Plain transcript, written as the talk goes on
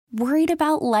Worried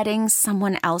about letting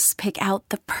someone else pick out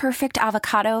the perfect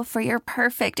avocado for your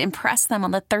perfect impress them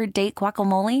on the third date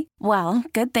guacamole? Well,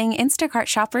 good thing Instacart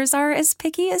shoppers are as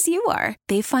picky as you are.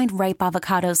 They find ripe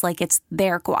avocados like it's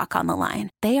their guac on the line.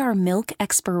 They are milk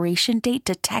expiration date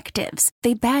detectives.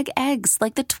 They bag eggs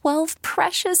like the 12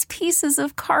 precious pieces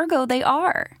of cargo they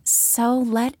are. So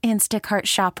let Instacart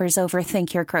shoppers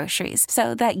overthink your groceries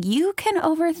so that you can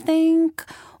overthink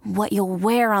what you'll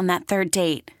wear on that third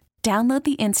date. Download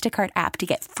the Instacart app to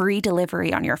get free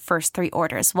delivery on your first 3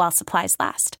 orders while supplies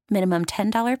last. Minimum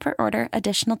 $10 per order.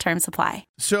 Additional terms apply.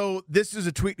 So this is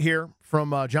a tweet here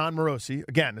from John Morosi.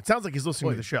 Again, it sounds like he's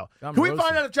listening to the show. Can we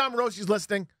find out if John Morosi's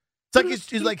listening? It's like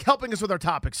he's like helping us with our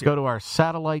topics here. Go to our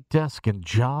satellite desk and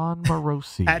John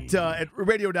Morosi. At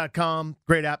radio.com.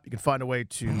 Great app. You can find a way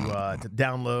to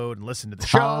download and listen to the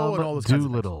show and all those kinds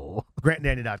of things.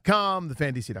 GrantDanny.com,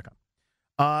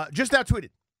 thefandc.com. Just now tweeted.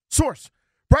 Source.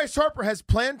 Bryce Harper has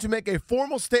planned to make a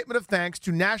formal statement of thanks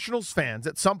to Nationals fans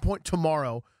at some point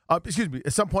tomorrow. At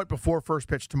some point before first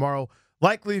pitch tomorrow,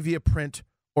 likely via print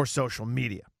or social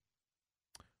media.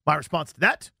 My response to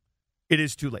that, it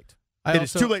is too late. It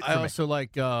is too late for me. I also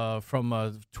like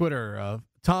from Twitter,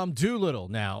 Tom Doolittle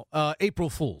now, April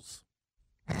Fools.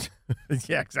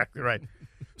 Yeah, exactly right.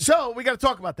 So we got to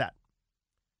talk about that.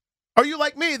 Are you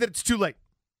like me that it's too late?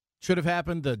 Should have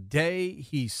happened the day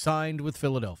he signed with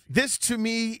Philadelphia. This, to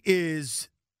me, is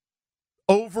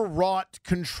overwrought,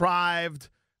 contrived,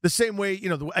 the same way,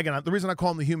 the reason I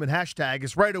call him the human hashtag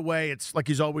is right away it's like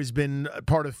he's always been a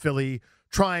part of Philly,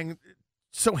 trying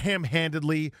so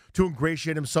ham-handedly to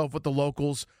ingratiate himself with the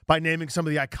locals by naming some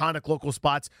of the iconic local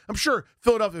spots. I'm sure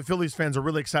Philadelphia Phillies fans are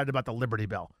really excited about the Liberty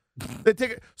Bell.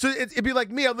 It'd be like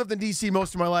me, I lived in D.C.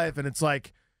 most of my life, and it's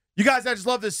like, you guys, I just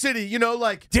love this city,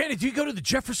 like... Danny, do you go to the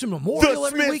Jefferson Memorial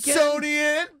every weekend? The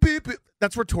Smithsonian. Beep, beep.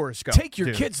 That's where tourists go. Take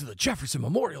your kids to the Jefferson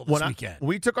Memorial this weekend.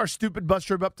 We took our stupid bus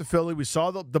trip up to Philly. We saw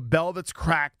the bell that's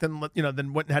cracked and,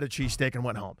 then went and had a cheesesteak and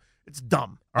went home. It's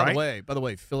dumb. By the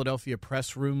way, Philadelphia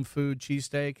press room food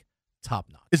cheesesteak, top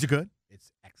notch. Is it good?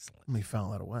 It's excellent. Let me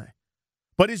file that away.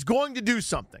 But he's going to do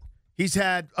something. He's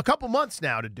had a couple months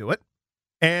now to do it,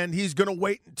 and he's going to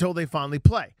wait until they finally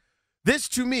play. This,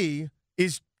 to me,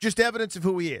 is just evidence of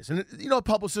who he is. And, a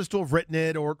publicist will have written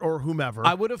it or whomever.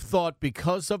 I would have thought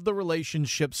because of the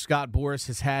relationship Scott Boras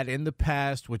has had in the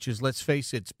past, which is, let's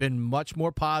face it, it's been much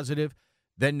more positive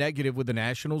than negative with the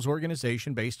Nationals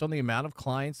organization based on the amount of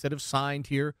clients that have signed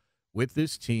here with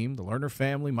this team. The Lerner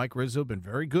family, Mike Rizzo, have been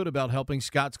very good about helping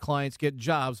Scott's clients get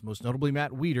jobs, most notably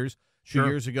Matt Wieters 2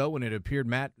 years ago when it appeared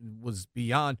Matt was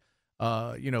beyond,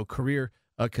 career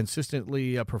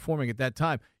consistently performing at that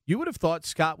time. You would have thought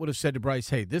Scott would have said to Bryce,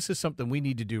 hey, this is something we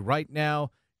need to do right now.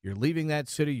 You're leaving that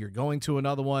city. You're going to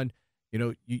another one.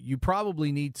 You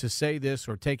probably need to say this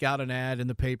or take out an ad in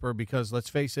the paper because, let's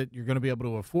face it, you're going to be able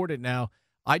to afford it now.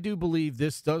 I do believe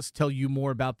this does tell you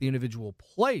more about the individual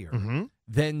player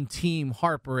than Team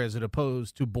Harper as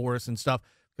opposed to Boras and stuff,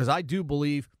 because I do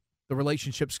believe the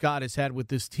relationship Scott has had with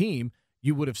this team,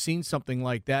 you would have seen something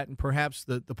like that, and perhaps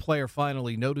the player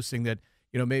finally noticing that,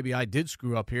 maybe I did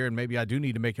screw up here, and maybe I do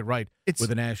need to make it right with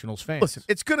the Nationals fans. Listen,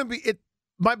 it's going to be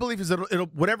my belief is that it'll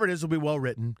whatever it is will be well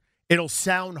written. It'll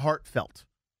sound heartfelt.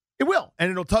 It will, and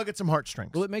it'll tug at some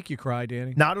heartstrings. Will it make you cry,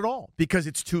 Danny? Not at all, because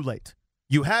it's too late.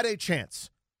 You had a chance.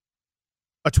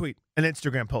 A tweet, an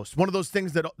Instagram post, one of those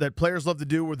things that players love to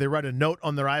do, where they write a note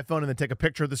on their iPhone and then take a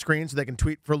picture of the screen so they can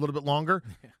tweet for a little bit longer.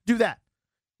 Yeah. Do that.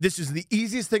 This is the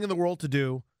easiest thing in the world to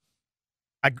do.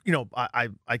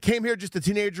 I came here just a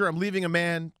teenager. I'm leaving a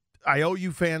man. I owe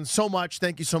you fans so much.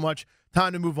 Thank you so much.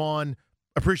 Time to move on.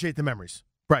 Appreciate the memories.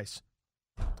 Bryce,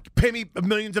 pay me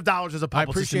millions of dollars as a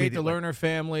publicist. I appreciate the Lerner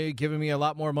family giving me a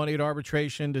lot more money at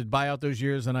arbitration to buy out those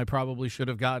years than I probably should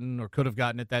have gotten or could have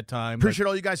gotten at that time. Appreciate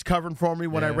all you guys covering for me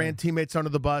when I ran teammates under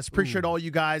the bus. Appreciate all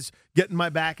you guys getting my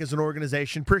back as an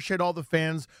organization. Appreciate all the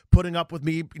fans putting up with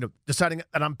me, deciding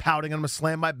that I'm pouting. I'm going to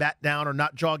slam my bat down or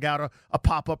not jog out a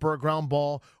pop-up or a ground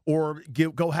ball or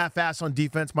go half-ass on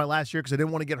defense my last year because I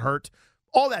didn't want to get hurt.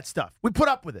 All that stuff. We put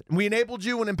up with it, and we enabled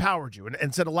you and empowered you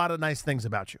and said a lot of nice things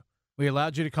about you. We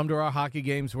allowed you to come to our hockey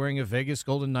games wearing a Vegas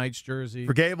Golden Knights jersey.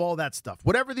 Forgave all that stuff.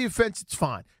 Whatever the offense, it's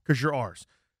fine because you're ours.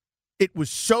 It was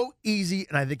so easy,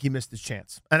 and I think he missed his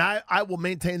chance. And I will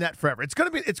maintain that forever. It's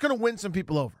going to win some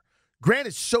people over. Grant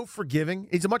is so forgiving.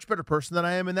 He's a much better person than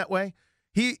I am in that way.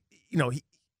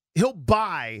 He'll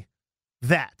buy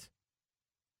that.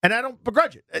 And I don't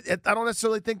begrudge it. I don't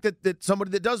necessarily think that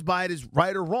somebody that does buy it is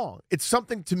right or wrong. It's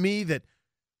something to me that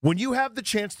when you have the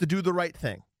chance to do the right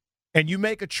thing, and you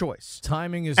make a choice.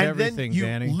 Timing is everything, then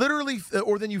Danny. Literally,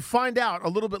 or then you find out a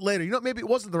little bit later, maybe it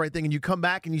wasn't the right thing, and you come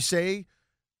back and you say,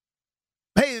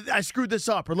 hey, I screwed this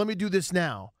up, or let me do this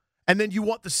now, and then you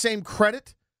want the same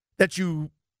credit that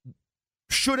you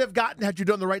should have gotten had you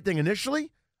done the right thing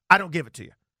initially, I don't give it to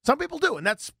you. Some people do, and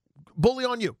that's bully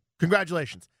on you.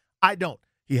 Congratulations. I don't.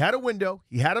 He had a window.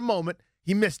 He had a moment.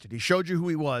 He missed it. He showed you who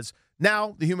he was.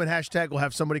 Now the human hashtag will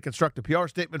have somebody construct a PR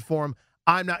statement for him.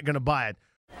 I'm not going to buy it.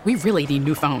 We really need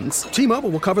new phones. T-Mobile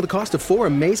will cover the cost of 4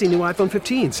 amazing new iPhone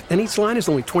 15s, and each line is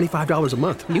only $25 a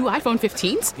month. New iPhone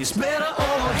 15s? It's better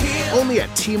over here. Only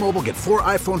at T-Mobile, get 4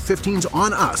 iPhone 15s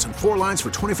on us and 4 lines for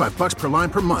 $25 per line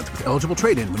per month with eligible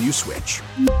trade-in when you switch.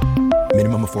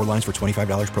 Minimum of 4 lines for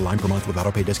 $25 per line per month with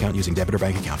autopay discount using debit or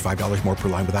bank account. $5 more per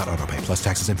line without autopay, plus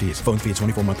taxes and fees. Phone fee at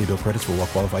 24 monthly bill credits for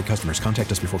well-qualified customers. Contact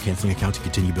us before canceling account to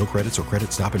continue bill credits or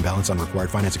credit stop and balance on required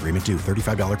finance agreement due.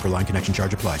 $35 per line connection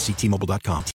charge applies. See T-Mobile.com.